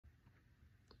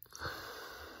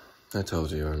I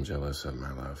told you I'm jealous of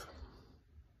my love.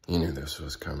 You knew this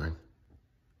was coming.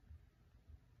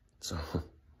 So,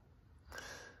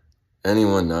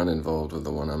 anyone not involved with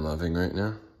the one I'm loving right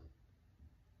now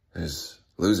is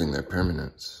losing their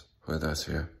permanence with us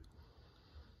here.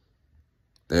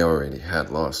 They already had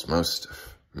lost most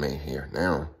of me here.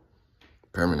 Now,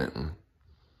 permanently.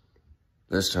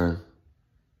 This time,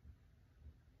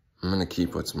 I'm gonna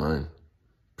keep what's mine.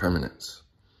 Permanence.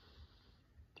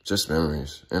 Just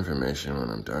memories, information when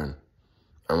I'm done.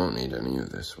 I won't need any of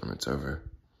this when it's over.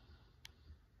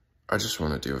 I just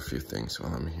want to do a few things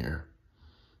while I'm here.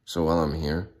 So while I'm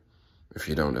here, if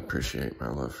you don't appreciate my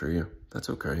love for you, that's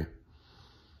okay.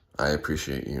 I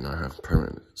appreciate you not having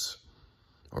permanence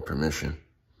or permission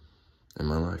in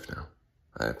my life now.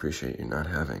 I appreciate you not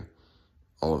having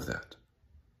all of that.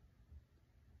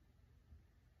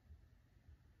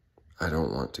 I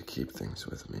don't want to keep things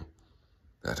with me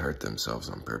that hurt themselves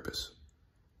on purpose.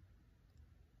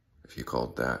 If you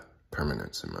called that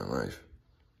permanence in my life,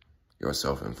 your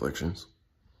self-inflictions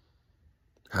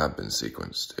have been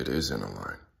sequenced. It is in a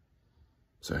line.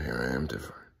 So here I am,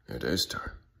 divine. It is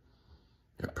time.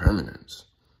 Your permanence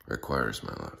requires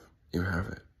my love. You have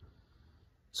it.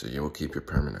 So you will keep your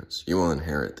permanence. You will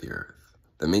inherit the earth.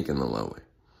 The meek and the lowly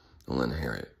will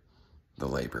inherit the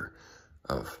labor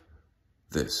of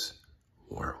this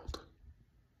world.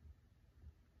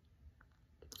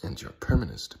 And your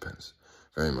permanence depends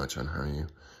very much on how you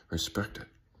respect it.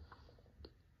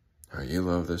 How you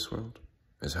love this world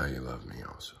is how you love me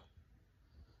also.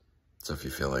 So if you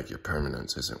feel like your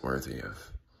permanence isn't worthy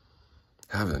of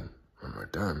heaven when we're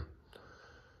done,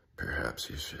 perhaps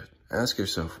you should ask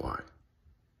yourself why,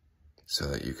 so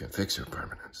that you can fix your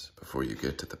permanence before you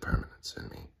get to the permanence in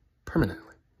me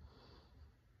permanently.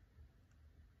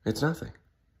 It's nothing,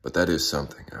 but that is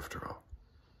something after all.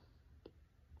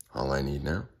 All I need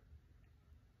now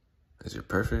is your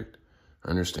perfect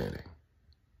understanding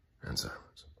and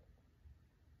silence.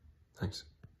 Thanks.